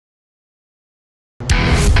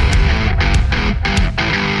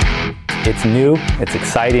It's new, it's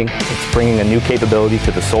exciting, it's bringing a new capability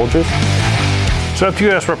to the soldiers. So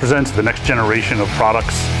FTUAS represents the next generation of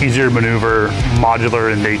products, easier to maneuver,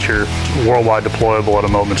 modular in nature, worldwide deployable at a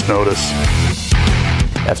moment's notice.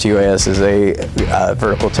 FTUAS is a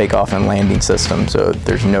vertical takeoff and landing system, so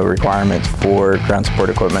there's no requirement for ground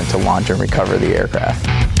support equipment to launch and recover the aircraft.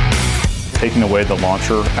 Taking away the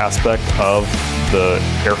launcher aspect of the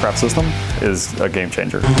aircraft system is a game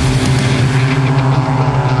changer.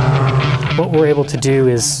 What we're able to do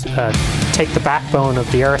is take the backbone of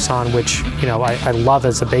the Aerosonde, which I love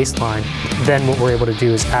as a baseline. Then what we're able to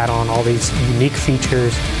do is add on all these unique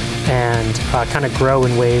features and kind of grow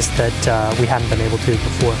in ways that we haven't been able to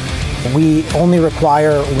before. We only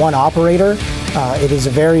require one operator. It is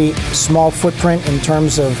a very small footprint in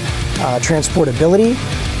terms of transportability,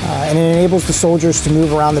 and it enables the soldiers to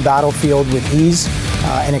move around the battlefield with ease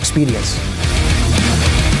and expedience.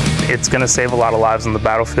 It's going to save a lot of lives on the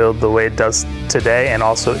battlefield the way it does today, and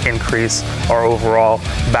also increase our overall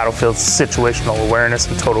battlefield situational awareness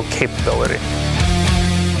and total capability.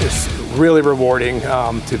 It's really rewarding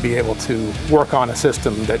to be able to work on a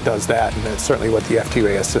system that does that, and that's certainly what the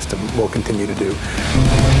FTUAS system will continue to do.